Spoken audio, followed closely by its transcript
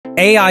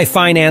AI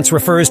finance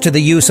refers to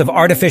the use of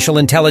artificial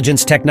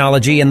intelligence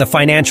technology in the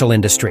financial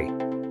industry.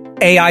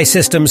 AI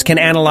systems can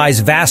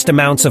analyze vast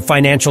amounts of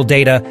financial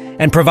data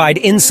and provide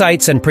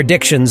insights and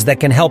predictions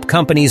that can help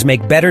companies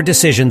make better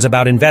decisions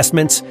about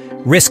investments,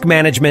 risk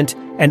management,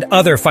 and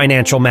other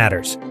financial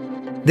matters.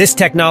 This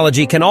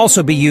technology can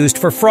also be used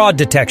for fraud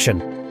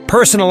detection,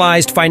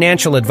 personalized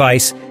financial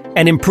advice,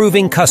 and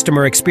improving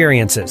customer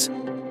experiences.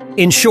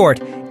 In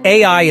short,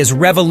 AI is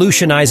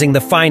revolutionizing the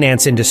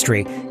finance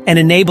industry and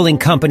enabling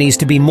companies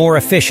to be more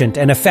efficient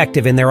and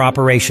effective in their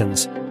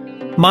operations.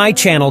 My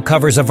channel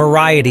covers a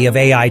variety of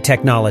AI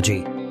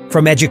technology,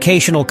 from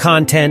educational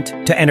content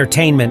to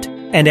entertainment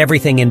and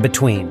everything in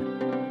between.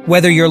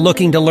 Whether you're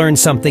looking to learn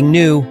something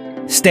new,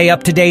 stay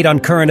up to date on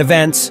current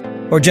events,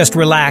 or just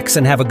relax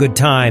and have a good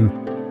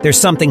time, there's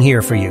something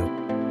here for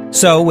you.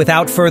 So,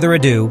 without further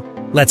ado,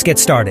 let's get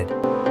started.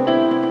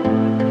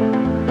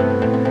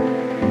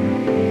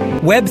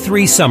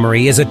 Web3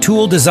 Summary is a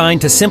tool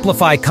designed to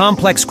simplify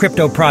complex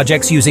crypto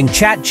projects using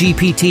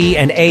ChatGPT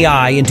and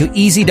AI into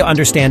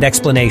easy-to-understand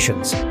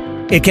explanations.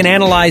 It can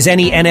analyze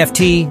any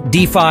NFT,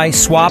 DeFi,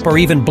 swap, or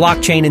even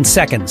blockchain in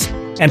seconds,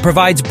 and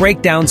provides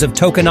breakdowns of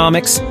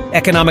tokenomics,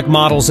 economic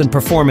models, and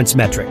performance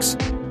metrics.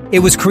 It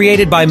was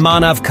created by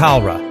Manav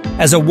Kalra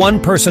as a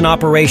one-person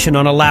operation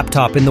on a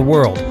laptop in the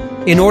world,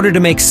 in order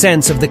to make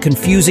sense of the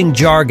confusing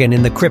jargon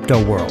in the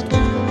crypto world.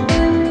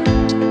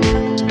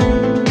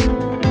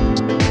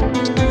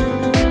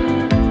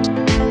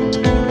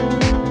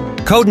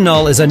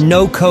 Codenull is a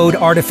no-code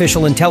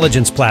artificial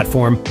intelligence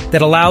platform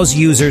that allows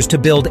users to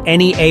build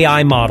any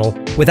AI model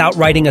without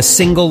writing a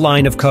single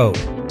line of code.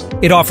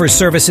 It offers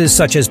services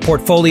such as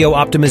portfolio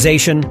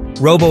optimization,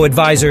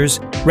 robo-advisors,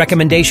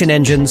 recommendation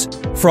engines,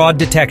 fraud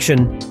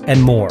detection, and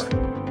more.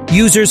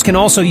 Users can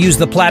also use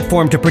the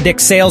platform to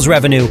predict sales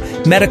revenue,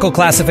 medical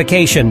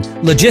classification,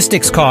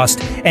 logistics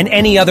cost, and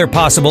any other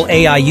possible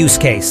AI use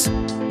case.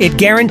 It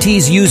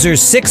guarantees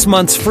users 6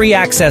 months free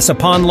access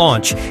upon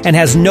launch and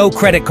has no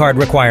credit card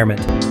requirement.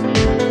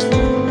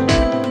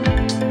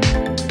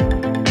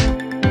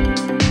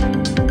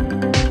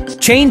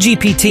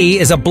 ChainGPT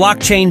is a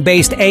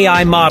blockchain-based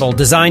AI model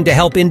designed to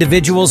help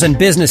individuals and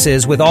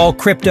businesses with all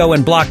crypto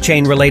and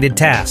blockchain-related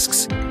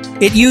tasks.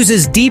 It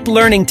uses deep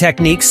learning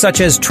techniques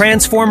such as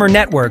transformer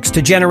networks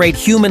to generate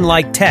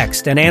human-like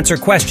text and answer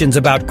questions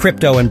about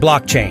crypto and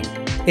blockchain.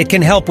 It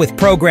can help with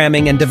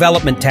programming and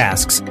development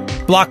tasks,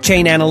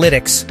 blockchain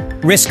analytics,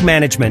 risk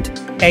management,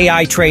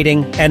 AI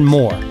trading, and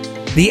more.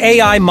 The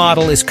AI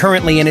model is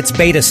currently in its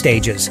beta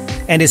stages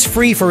and is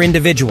free for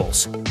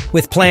individuals,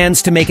 with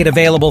plans to make it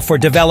available for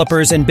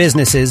developers and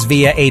businesses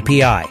via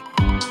API.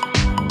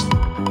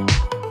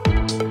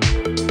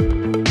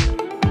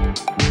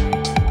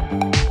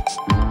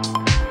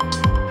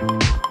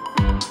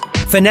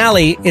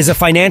 Finalle is a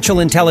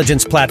financial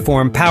intelligence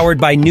platform powered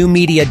by new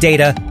media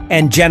data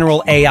and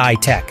general AI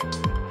tech.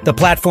 The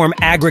platform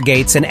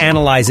aggregates and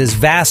analyzes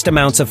vast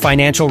amounts of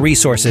financial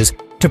resources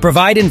to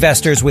provide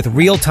investors with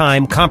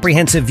real-time,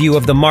 comprehensive view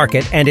of the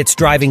market and its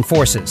driving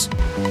forces.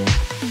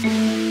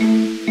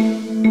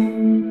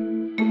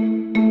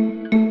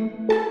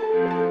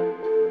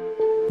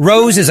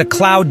 Rose is a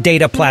cloud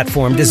data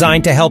platform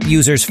designed to help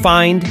users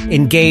find,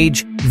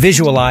 engage,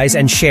 visualize,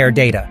 and share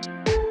data.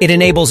 It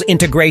enables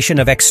integration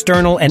of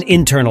external and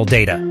internal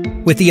data,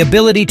 with the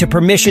ability to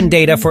permission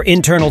data for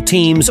internal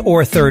teams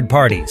or third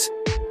parties.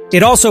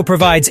 It also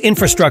provides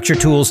infrastructure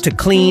tools to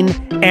clean,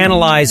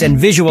 analyze, and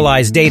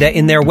visualize data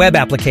in their web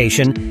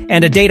application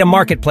and a data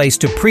marketplace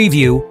to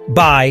preview,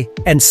 buy,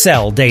 and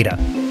sell data.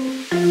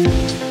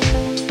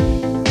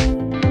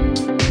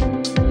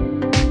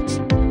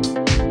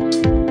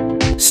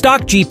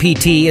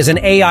 StockGPT is an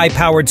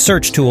AI-powered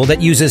search tool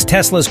that uses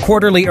Tesla's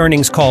quarterly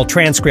earnings call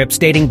transcripts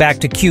dating back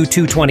to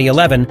Q2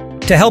 2011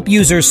 to help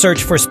users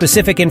search for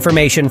specific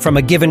information from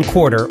a given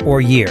quarter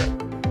or year.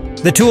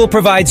 The tool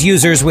provides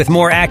users with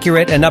more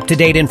accurate and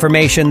up-to-date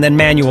information than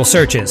manual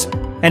searches,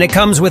 and it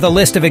comes with a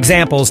list of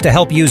examples to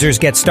help users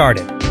get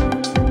started.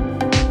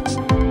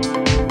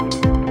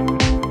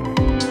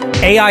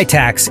 AI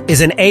Tax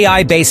is an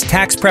AI-based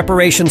tax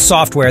preparation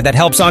software that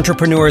helps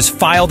entrepreneurs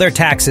file their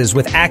taxes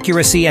with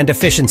accuracy and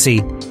efficiency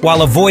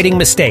while avoiding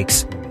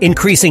mistakes,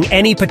 increasing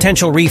any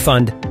potential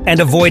refund, and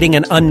avoiding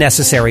an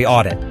unnecessary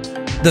audit.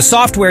 The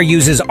software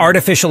uses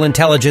artificial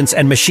intelligence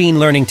and machine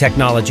learning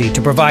technology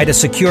to provide a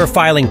secure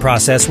filing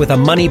process with a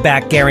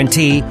money-back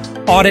guarantee,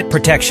 audit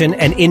protection,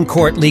 and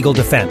in-court legal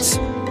defense.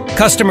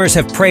 Customers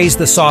have praised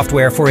the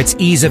software for its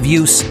ease of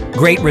use,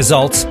 great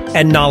results,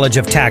 and knowledge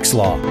of tax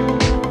law.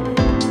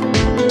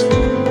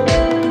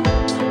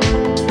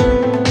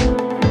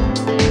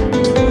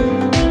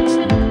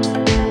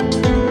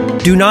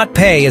 Do Not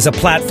Pay is a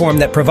platform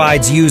that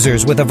provides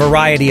users with a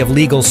variety of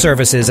legal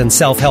services and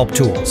self-help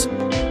tools.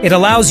 It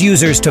allows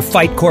users to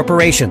fight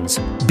corporations,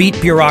 beat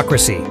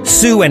bureaucracy,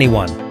 sue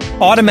anyone,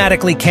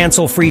 automatically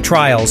cancel free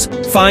trials,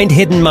 find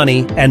hidden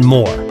money, and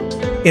more.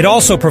 It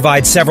also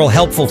provides several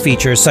helpful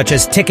features such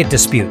as ticket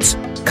disputes,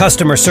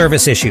 customer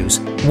service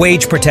issues,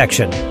 wage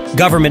protection,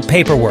 government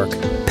paperwork,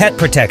 pet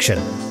protection,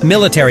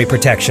 military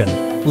protection,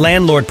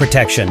 landlord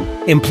protection,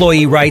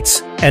 employee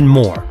rights, and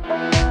more.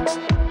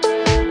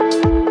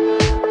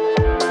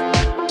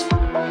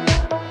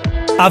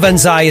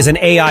 Avanzai is an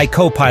AI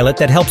co-pilot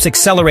that helps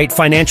accelerate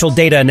financial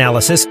data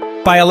analysis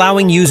by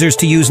allowing users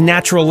to use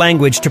natural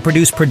language to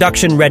produce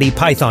production-ready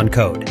Python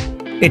code.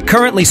 It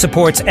currently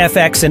supports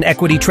FX and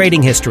equity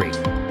trading history,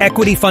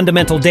 equity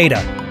fundamental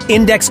data,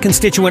 index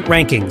constituent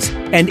rankings,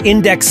 and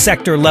index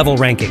sector level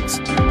rankings.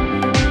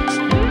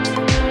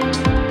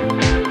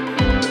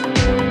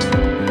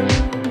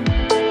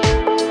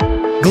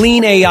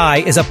 Glean AI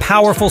is a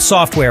powerful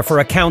software for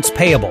accounts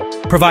payable,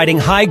 providing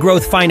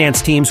high-growth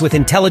finance teams with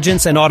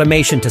intelligence and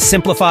automation to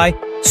simplify,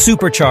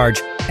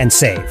 supercharge, and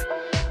save.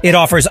 It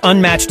offers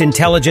unmatched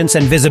intelligence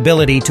and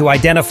visibility to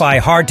identify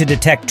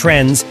hard-to-detect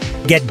trends,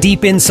 get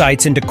deep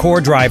insights into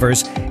core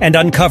drivers, and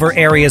uncover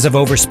areas of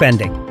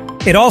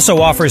overspending. It also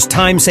offers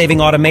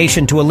time-saving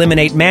automation to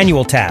eliminate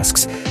manual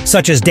tasks,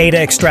 such as data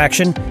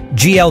extraction,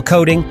 GL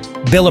coding,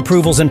 bill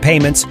approvals and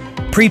payments,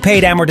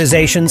 prepaid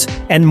amortizations,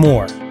 and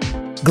more.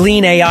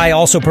 Glean AI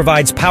also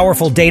provides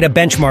powerful data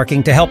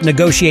benchmarking to help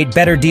negotiate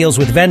better deals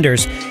with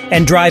vendors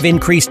and drive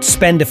increased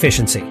spend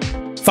efficiency.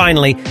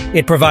 Finally,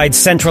 it provides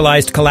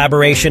centralized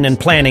collaboration and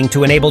planning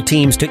to enable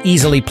teams to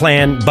easily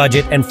plan,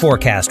 budget, and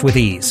forecast with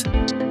ease.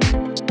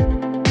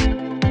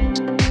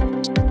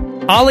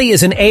 Olli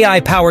is an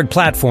AI-powered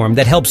platform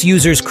that helps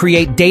users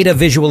create data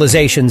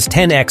visualizations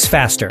 10x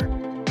faster.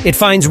 It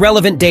finds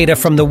relevant data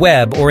from the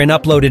web or in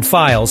uploaded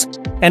files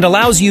and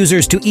allows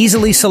users to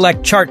easily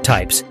select chart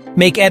types,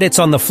 make edits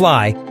on the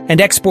fly, and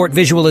export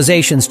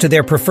visualizations to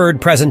their preferred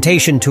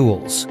presentation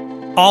tools.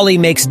 Olli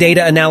makes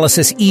data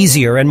analysis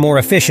easier and more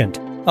efficient,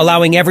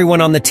 allowing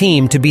everyone on the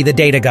team to be the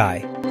data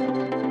guy.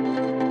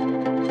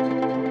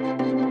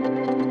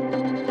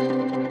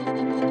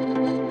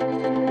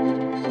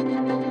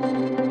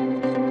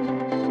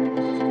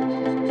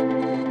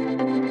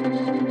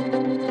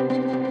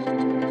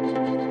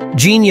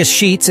 Genius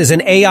Sheets is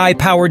an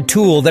AI-powered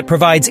tool that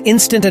provides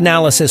instant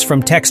analysis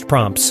from text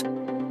prompts.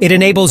 It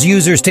enables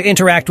users to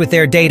interact with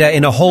their data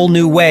in a whole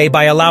new way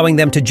by allowing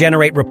them to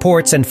generate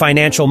reports and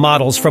financial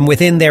models from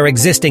within their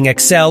existing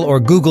Excel or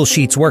Google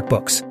Sheets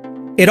workbooks.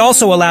 It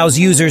also allows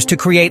users to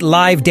create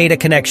live data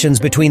connections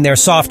between their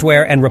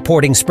software and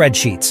reporting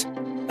spreadsheets.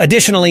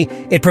 Additionally,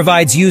 it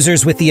provides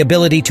users with the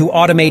ability to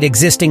automate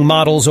existing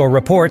models or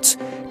reports,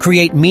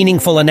 create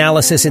meaningful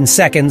analysis in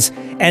seconds,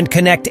 and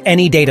connect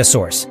any data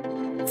source.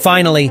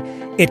 Finally,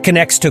 it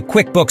connects to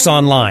QuickBooks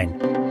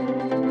Online.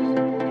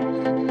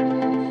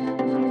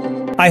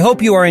 I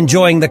hope you are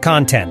enjoying the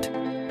content.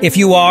 If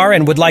you are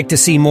and would like to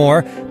see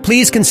more,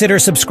 please consider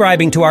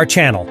subscribing to our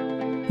channel.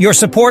 Your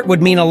support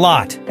would mean a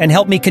lot and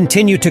help me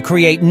continue to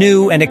create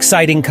new and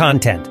exciting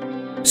content.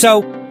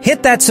 So,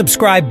 hit that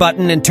subscribe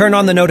button and turn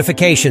on the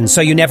notifications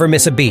so you never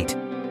miss a beat.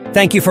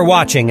 Thank you for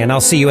watching, and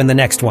I'll see you in the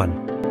next one.